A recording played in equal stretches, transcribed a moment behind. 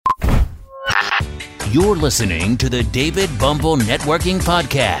You're listening to the David Bumble Networking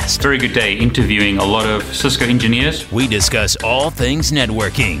Podcast. Very good day interviewing a lot of Cisco engineers. We discuss all things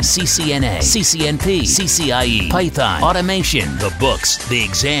networking, CCNA, CCNP, CCIE, Python, automation, the books, the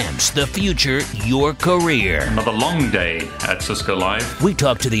exams, the future, your career. Another long day at Cisco Live. We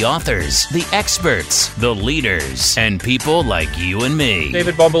talk to the authors, the experts, the leaders, and people like you and me.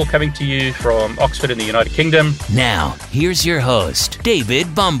 David Bumble coming to you from Oxford in the United Kingdom. Now, here's your host,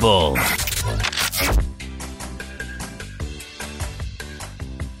 David Bumble.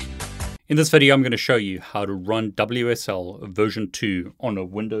 In this video, I'm going to show you how to run WSL version 2 on a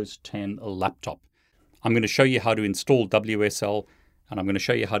Windows 10 laptop. I'm going to show you how to install WSL, and I'm going to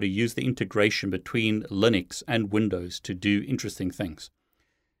show you how to use the integration between Linux and Windows to do interesting things.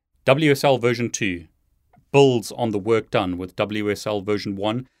 WSL version 2 builds on the work done with WSL version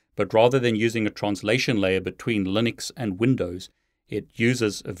 1, but rather than using a translation layer between Linux and Windows, it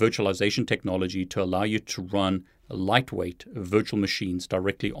uses a virtualization technology to allow you to run lightweight virtual machines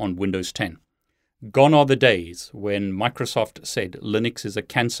directly on Windows 10. Gone are the days when Microsoft said Linux is a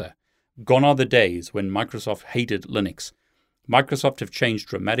cancer. Gone are the days when Microsoft hated Linux. Microsoft have changed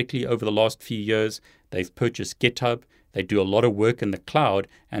dramatically over the last few years. They've purchased GitHub. They do a lot of work in the cloud,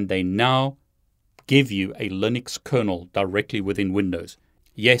 and they now give you a Linux kernel directly within Windows.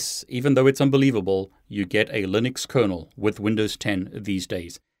 Yes, even though it's unbelievable, you get a Linux kernel with Windows 10 these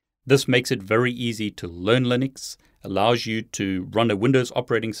days. This makes it very easy to learn Linux, allows you to run a Windows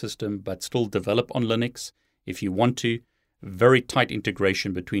operating system but still develop on Linux if you want to. Very tight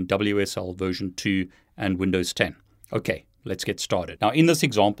integration between WSL version 2 and Windows 10. Okay, let's get started. Now in this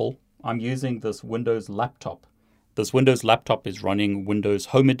example, I'm using this Windows laptop. This Windows laptop is running Windows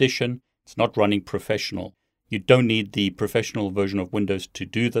Home Edition. It's not running Professional. You don't need the Professional version of Windows to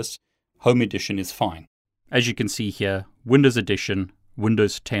do this. Home Edition is fine. As you can see here, Windows Edition,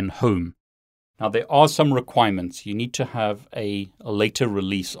 Windows 10 Home. Now there are some requirements. You need to have a later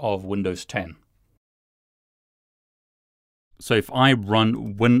release of Windows 10. So if I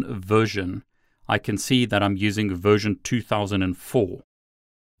run Win version, I can see that I'm using version 2004.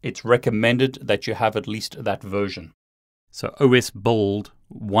 It's recommended that you have at least that version. So OS build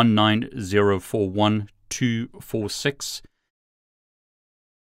 19041.246.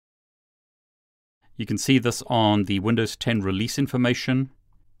 You can see this on the Windows 10 release information.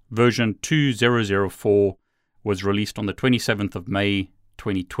 Version 2004 was released on the 27th of May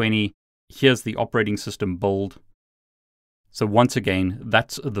 2020. Here's the operating system build. So once again,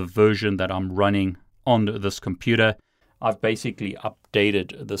 that's the version that I'm running on this computer. I've basically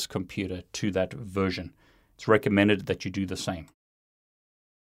updated this computer to that version. It's recommended that you do the same.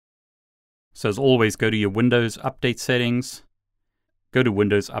 So as always, go to your Windows Update settings. Go to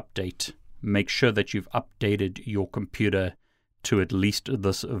Windows Update. Make sure that you've updated your computer to at least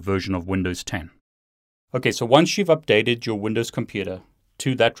this version of Windows 10. Okay, so once you've updated your Windows computer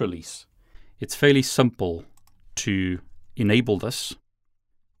to that release, it's fairly simple to enable this.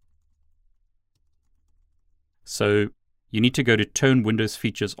 So you need to go to Turn Windows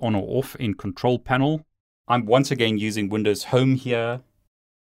Features On or Off in Control Panel. I'm once again using Windows Home here.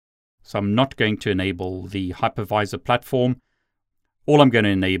 So I'm not going to enable the hypervisor platform. All I'm going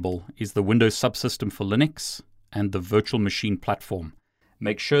to enable is the Windows subsystem for Linux and the virtual machine platform.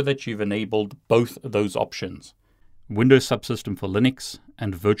 Make sure that you've enabled both those options, Windows subsystem for Linux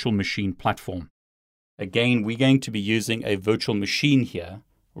and virtual machine platform. Again, we're going to be using a virtual machine here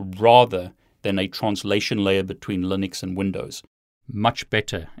rather than a translation layer between Linux and Windows. Much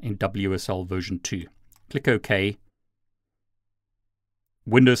better in WSL version 2. Click OK.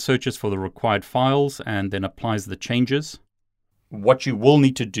 Windows searches for the required files and then applies the changes. What you will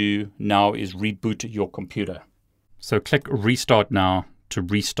need to do now is reboot your computer. So click Restart Now to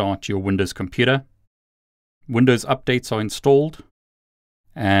restart your Windows computer. Windows updates are installed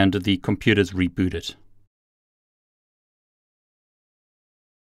and the computer's rebooted.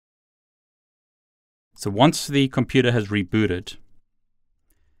 So once the computer has rebooted,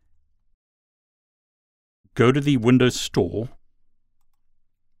 go to the Windows Store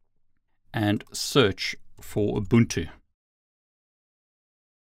and search for Ubuntu.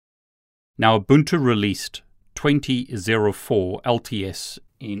 Now, Ubuntu released 20.04 LTS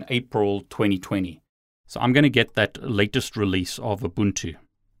in April 2020. So I'm going to get that latest release of Ubuntu.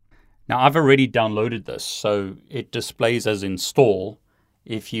 Now, I've already downloaded this, so it displays as install.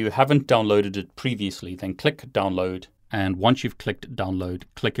 If you haven't downloaded it previously, then click download. And once you've clicked download,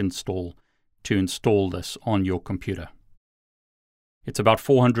 click install to install this on your computer. It's about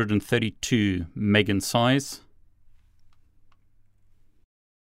 432 meg in size.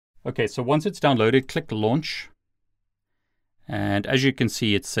 Okay, so once it's downloaded, click launch. And as you can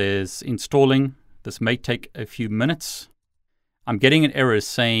see, it says installing. This may take a few minutes. I'm getting an error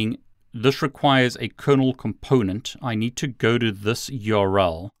saying this requires a kernel component. I need to go to this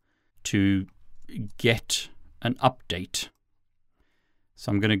URL to get an update.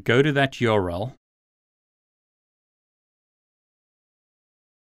 So I'm going to go to that URL.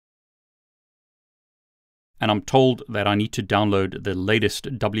 And I'm told that I need to download the latest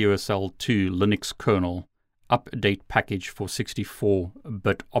WSL2 Linux kernel update package for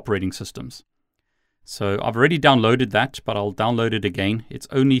 64-bit operating systems. So I've already downloaded that, but I'll download it again. It's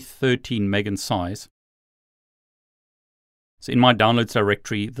only 13 meg in size. So in my downloads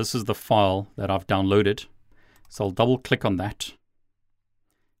directory, this is the file that I've downloaded. So I'll double click on that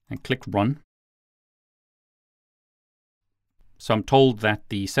and click Run. So I'm told that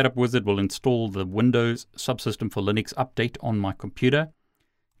the setup wizard will install the Windows subsystem for Linux update on my computer.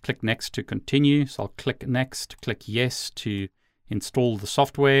 Click Next to continue. So I'll click Next, click Yes to install the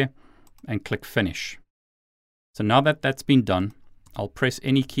software, and click Finish. So now that that's been done, I'll press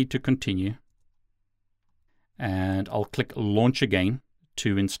any key to continue. And I'll click Launch again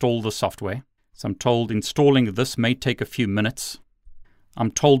to install the software. So I'm told installing this may take a few minutes. I'm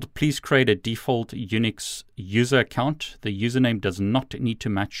told please create a default Unix user account. The username does not need to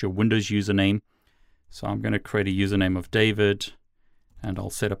match your Windows username. So I'm going to create a username of David, and I'll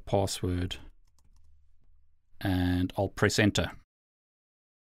set a password, and I'll press Enter.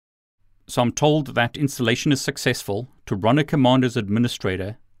 So I'm told that installation is successful. To run a command as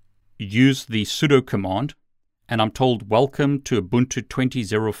administrator, use the sudo command, and I'm told welcome to Ubuntu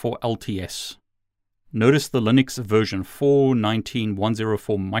 20.04 LTS. Notice the Linux version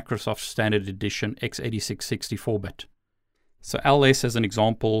 4.19.104 Microsoft Standard Edition x86 64-bit. So ls as an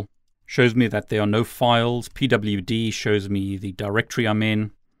example shows me that there are no files. pwd shows me the directory I'm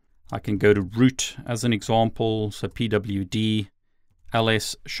in. I can go to root as an example. So pwd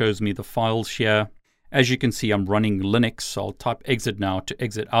ls shows me the files here. As you can see, I'm running Linux, so I'll type exit now to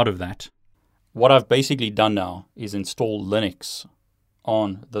exit out of that. What I've basically done now is install Linux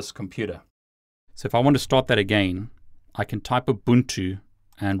on this computer. So if I want to start that again, I can type Ubuntu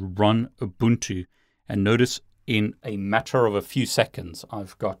and run Ubuntu. And notice in a matter of a few seconds,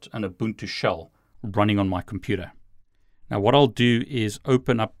 I've got an Ubuntu shell running on my computer. Now what I'll do is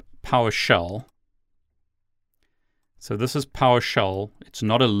open up PowerShell. So this is PowerShell. It's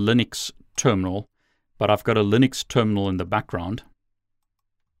not a Linux terminal, but I've got a Linux terminal in the background.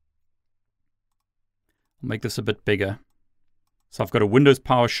 I'll make this a bit bigger. So I've got a Windows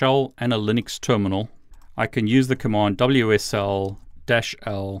PowerShell and a Linux terminal. I can use the command WSL-L-V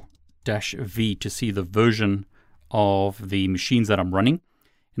to see the version of the machines that I'm running.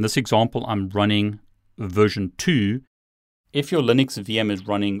 In this example, I'm running version 2. If your Linux VM is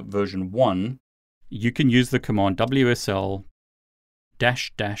running version 1, you can use the command WSL-set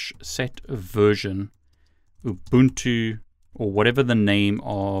version Ubuntu, or whatever the name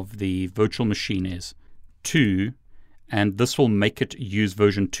of the virtual machine is, 2, and this will make it use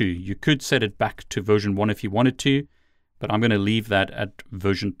version 2. You could set it back to version 1 if you wanted to, but I'm going to leave that at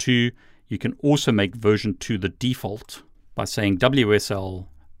version 2. You can also make version 2 the default by saying WSL-set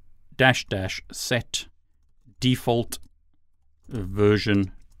default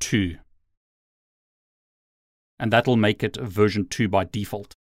version 2. And that'll make it version 2 by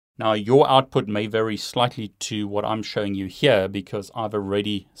default. Now your output may vary slightly to what I'm showing you here because I've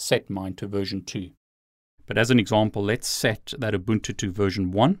already set mine to version 2. But as an example, let's set that Ubuntu to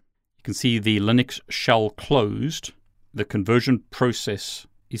version 1. You can see the Linux shell closed. The conversion process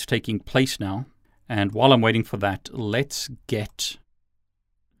is taking place now. And while I'm waiting for that, let's get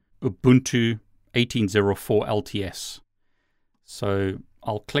Ubuntu 18.04 LTS. So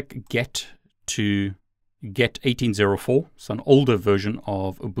I'll click Get to get 18.04, so an older version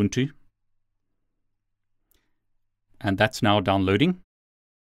of Ubuntu. And that's now downloading.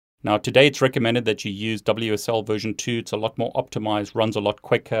 Now today it's recommended that you use WSL version 2. It's a lot more optimized, runs a lot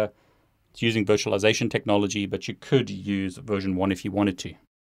quicker. It's using virtualization technology, but you could use version 1 if you wanted to.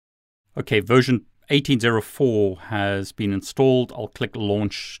 Okay, version 18.04 has been installed. I'll click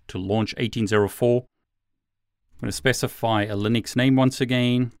Launch to launch 18.04. I'm going to specify a Linux name once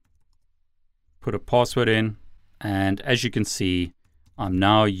again, put a password in, and as you can see, I'm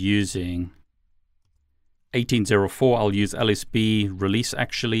now using 18.04. I'll use LSB release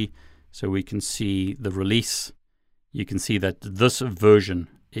actually, so we can see the release. You can see that this version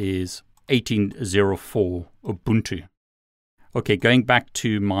is 18.04 Ubuntu. Okay, going back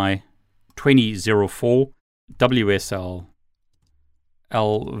to my 20.04 WSL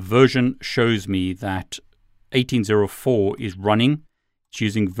L version shows me that 18.04 is running. It's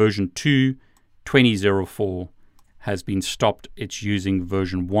using version 2. 20.04 has been stopped. It's using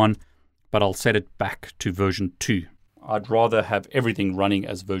version 1. but I'll set it back to version 2. I'd rather have everything running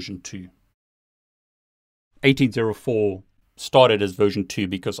as version 2. 1804 started as version 2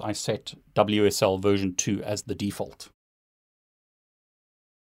 because I set WSL version 2 as the default.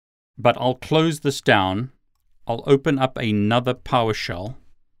 But I'll close this down. I'll open up another PowerShell.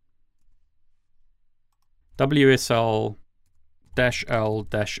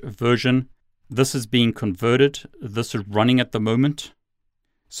 WSL-L-version. This is being converted. This is running at the moment.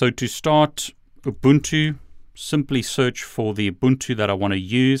 So to start Ubuntu, simply search for the Ubuntu that I want to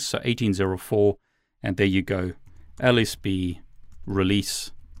use. So 1804, and there you go. LSB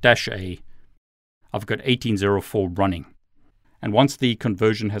release -A. I've got 1804 running. And once the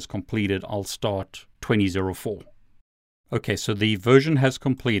conversion has completed, I'll start 2004. Okay, so the version has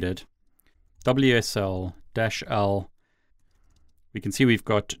completed. WSL-L. We can see we've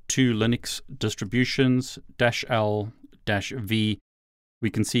got 2 Linux distributions, -L-V.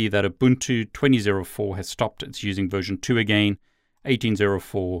 We can see that Ubuntu 2004 has stopped. It's using version 2 again.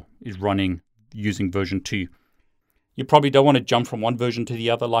 1804 is running using version 2. You probably don't want to jump from one version to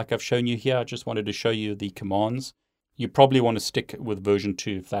the other like I've shown you here. I just wanted to show you the commands. You probably want to stick with version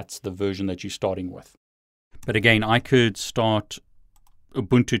 2 if that's the version that you're starting with. But again, I could start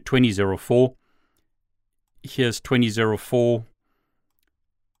Ubuntu 2004. Here's 2004.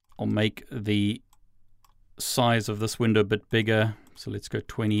 I'll make the size of this window a bit bigger. So let's go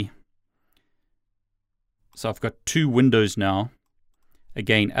 20. So I've got 2 windows now.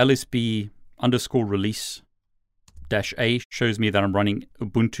 Again, LSB_release -A shows me that I'm running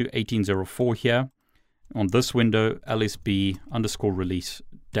Ubuntu 1804 here. On this window, LSB_release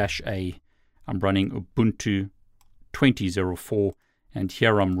 -A, I'm running Ubuntu 2004, and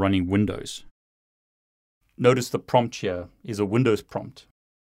here I'm running Windows. Notice the prompt here is a Windows prompt,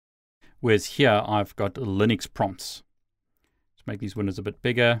 whereas here I've got Linux prompts. Let's make these windows a bit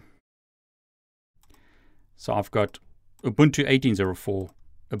bigger. So I've got Ubuntu 1804,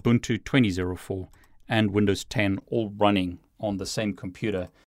 Ubuntu 2004, and Windows 10 all running on the same computer.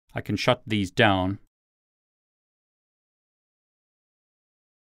 I can shut these down.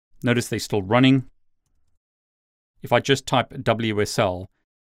 Notice they're still running. If I just type WSL,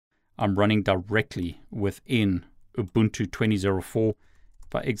 I'm running directly within Ubuntu 2004.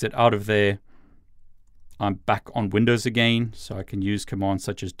 If I exit out of there, I'm back on Windows again, so I can use commands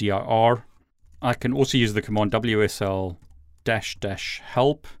such as dir. I can also use the command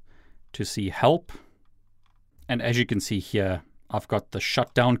WSL-help to see help. And as you can see here, I've got the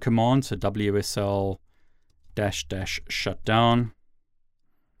shutdown command, so WSL-shutdown.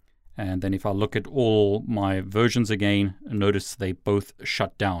 And then if I look at all my versions again, notice they both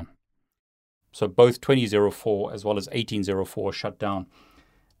shut down. So both 2004 as well as 1804 shut down.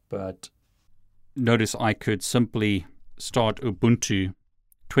 But notice I could simply start Ubuntu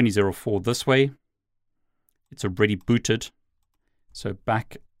 2004 this way. It's already booted. So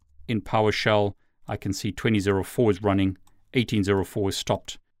back in PowerShell, I can see 2004 is running, 1804 is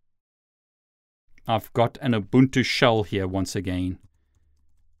stopped. I've got an Ubuntu shell here once again.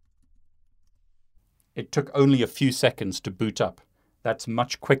 It took only a few seconds to boot up. That's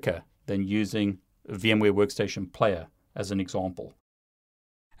much quicker than using VMware Workstation Player as an example.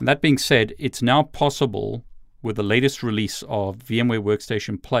 And that being said, it's now possible with the latest release of VMware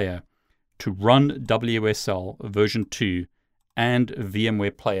Workstation Player to run WSL version 2 and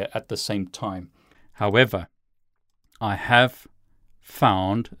VMware Player at the same time. However, I have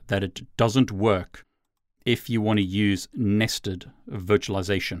found that it doesn't work if you want to use nested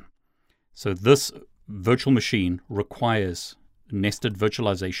virtualization. So this virtual machine requires nested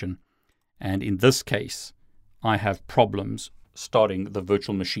virtualization, and in this case, I have problems starting the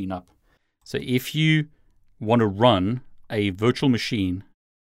virtual machine up. So if you want to run a virtual machine,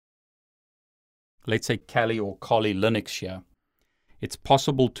 let's say Kali or Kali Linux here, it's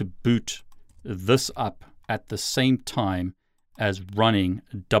possible to boot this up at the same time as running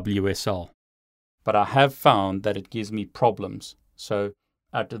WSL. But I have found that it gives me problems. So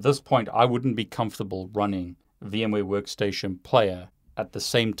at this point, I wouldn't be comfortable running VMware Workstation Player at the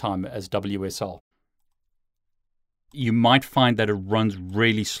same time as WSL. You might find that it runs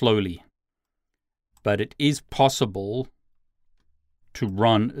really slowly, but it is possible to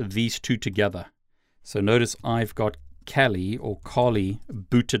run these two together. So notice I've got Kali or Kali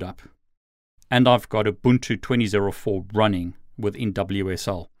booted up, and I've got Ubuntu 2004 running within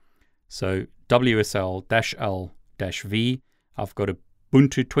WSL. So WSL-L-V, I've got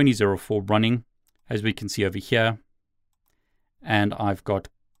Ubuntu 2004 running, as we can see over here, and I've got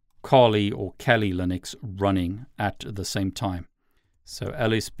Kali or Kali Linux running at the same time. So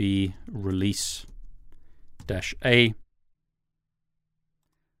LSB release -A.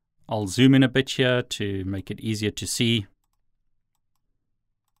 I'll zoom in a bit here to make it easier to see.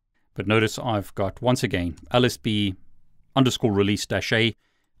 But notice I've got, once again, LSB_release-A.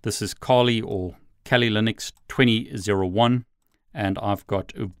 This is Kali or Kali Linux 20.01. And I've got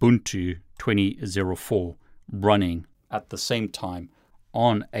Ubuntu 20.04 running at the same time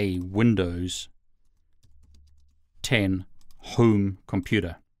on a Windows 10 home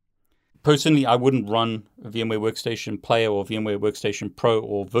computer. Personally, I wouldn't run VMware Workstation Player or VMware Workstation Pro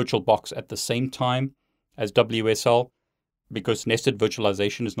or VirtualBox at the same time as WSL because nested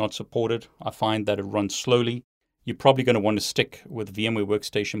virtualization is not supported. I find that it runs slowly. You're probably going to want to stick with VMware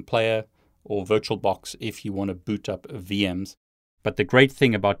Workstation Player or VirtualBox if you want to boot up VMs. But the great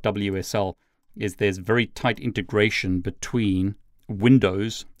thing about WSL is there's very tight integration between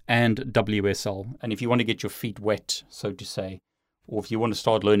Windows and WSL. And if you want to get your feet wet, so to say, or if you want to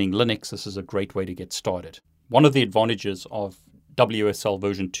start learning Linux, this is a great way to get started. One of the advantages of WSL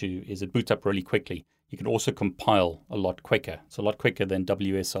version 2 is it boots up really quickly. You can also compile a lot quicker. It's a lot quicker than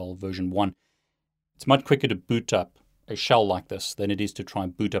WSL version 1. It's much quicker to boot up a shell like this than it is to try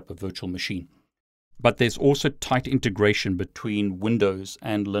and boot up a virtual machine. But there's also tight integration between Windows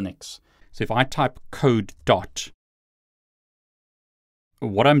and Linux. So if I type code dot,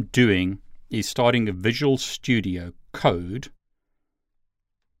 what I'm doing is starting a Visual Studio Code,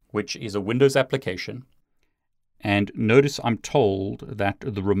 which is a Windows application. And notice I'm told that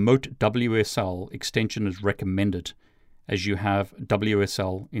the remote WSL extension is recommended as you have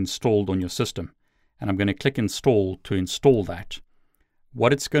WSL installed on your system. And I'm going to click install to install that.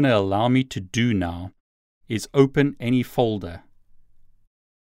 What it's going to allow me to do now is open any folder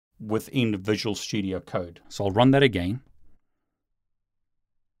within Visual Studio Code. So I'll run that again.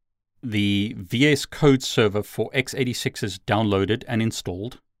 The VS Code server for x86 is downloaded and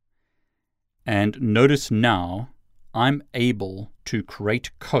installed. And notice now I'm able to create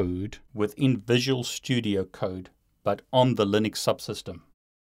code within Visual Studio Code, but on the Linux subsystem.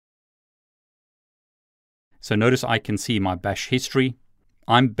 So notice I can see my bash history.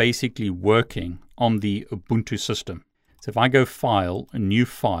 I'm basically working on the Ubuntu system. So if I go File, a new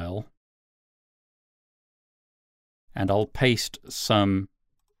file, and I'll paste some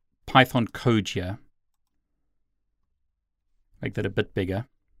Python code here, make that a bit bigger.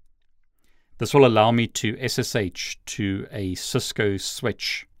 This will allow me to SSH to a Cisco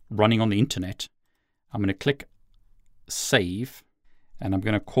switch running on the internet. I'm going to click Save, and I'm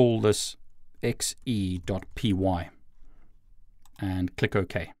going to call this xe.py and click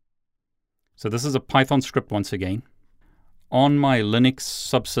OK. So this is a Python script once again. On my Linux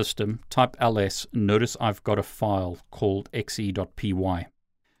subsystem, type ls, notice I've got a file called xe.py.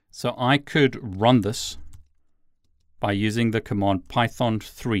 So I could run this by using the command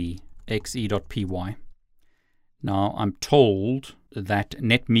python3 xe.py. Now I'm told that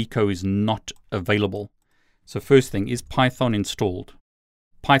netmiko is not available. So first thing, is Python installed?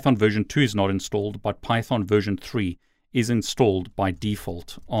 Python version 2 is not installed, but Python version 3 is installed by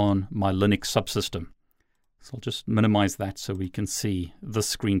default on my Linux subsystem. So I'll just minimize that so we can see the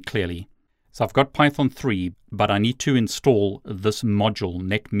screen clearly. So I've got Python 3, but I need to install this module,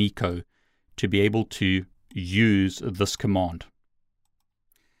 netmiko, to be able to use this command.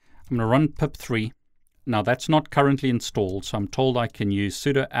 I'm going to run pip3. Now that's not currently installed, so I'm told I can use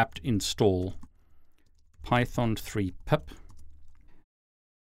sudo apt install python 3 pip.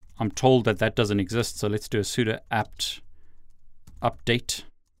 I'm told that that doesn't exist, so let's do a sudo apt update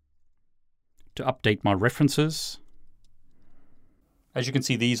to update my references. As you can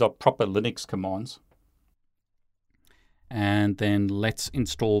see, these are proper Linux commands. And then let's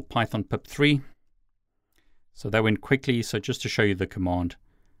install python pip3. So that went quickly. So just to show you the command,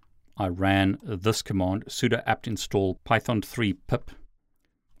 I ran this command, sudo apt install python 3 pip.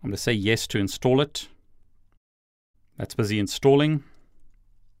 I'm going to say yes to install it. That's busy installing.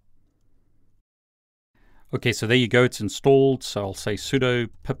 Okay, so there you go, it's installed. So I'll say sudo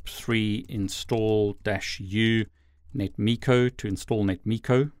pip3 install -u netmiko to install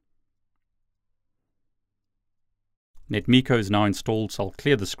netmiko. Netmiko is now installed, so I'll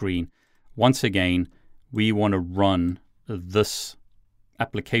clear the screen. Once again, we want to run this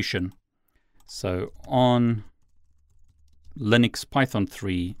application. So on Linux Python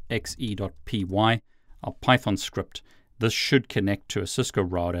 3 xe.py, our Python script, this should connect to a Cisco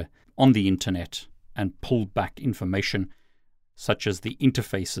router on the internet and pull back information such as the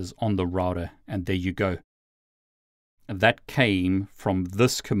interfaces on the router, and there you go. That came from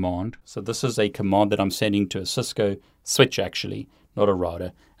this command. So this is a command that I'm sending to a Cisco switch actually, not a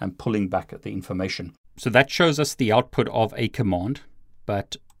router, and pulling back at the information. So that shows us the output of a command,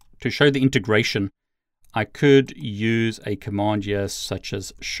 but to show the integration, I could use a command here such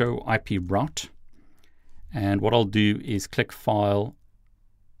as show IP route. And what I'll do is click File,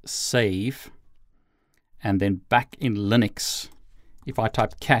 Save, and then back in Linux, if I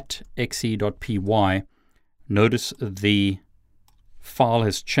type cat xe.py, notice the file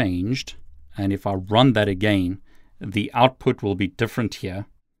has changed. And if I run that again, the output will be different here.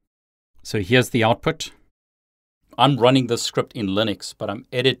 So here's the output. I'm running this script in Linux, but I'm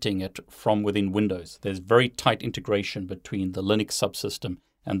editing it from within Windows. There's very tight integration between the Linux subsystem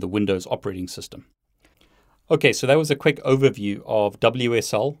and the Windows operating system. Okay, so that was a quick overview of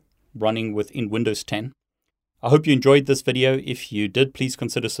WSL running within Windows 10. I hope you enjoyed this video. If you did, please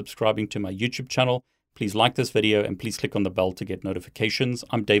consider subscribing to my YouTube channel. Please like this video and please click on the bell to get notifications.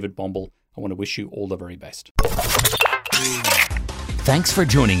 I'm David Bombal. I want to wish you all the very best. Thanks for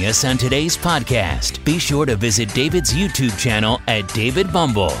joining us on today's podcast. Be sure to visit David's YouTube channel at David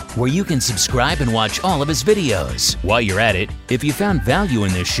Bumble, where you can subscribe and watch all of his videos. While you're at it, if you found value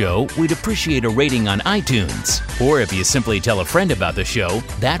in this show, we'd appreciate a rating on iTunes. Or if you simply tell a friend about the show,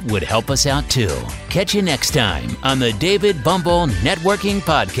 that would help us out too. Catch you next time on the David Bumble Networking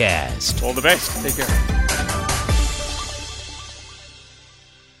Podcast. All the best. Take care.